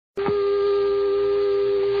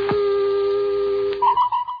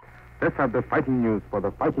let's have the fighting news for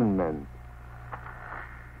the fighting men.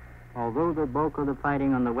 Although the bulk of the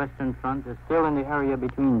fighting on the Western Front is still in the area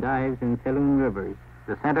between Dives and Saloon rivers,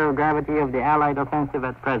 the center of gravity of the Allied offensive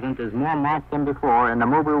at present is more marked than before in the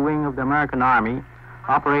mobile wing of the American Army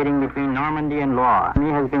operating between Normandy and Loire. The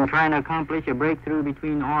Army has been trying to accomplish a breakthrough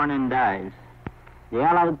between Orne and Dives. The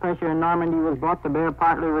Allied pressure in Normandy was brought to bear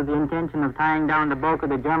partly with the intention of tying down the bulk of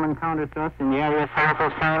the German counter-thrust in the area south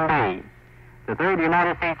of Saint-Malo. The 3rd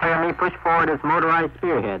United States Army pushed forward its motorized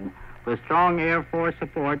spearhead with strong Air Force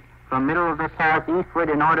support from middle of the south eastward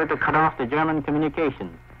in order to cut off the German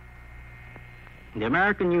communications. The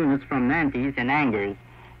American units from Nantes and Angers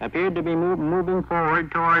appeared to be moving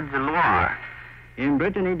forward towards the Loire. In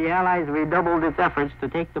Brittany, the Allies redoubled its efforts to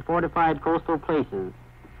take the fortified coastal places.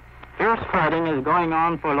 Fierce fighting is going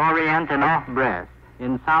on for Lorient and off Brest.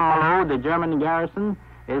 In Saint-Malo, the German garrison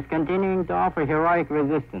is continuing to offer heroic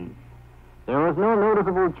resistance. There was no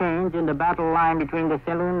noticeable change in the battle line between the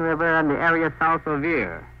Saloon River and the area south of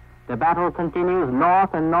Vire. The battle continues north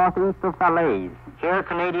and northeast of Falaise. Here,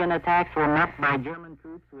 Canadian attacks were met by German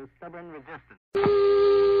troops with stubborn resistance.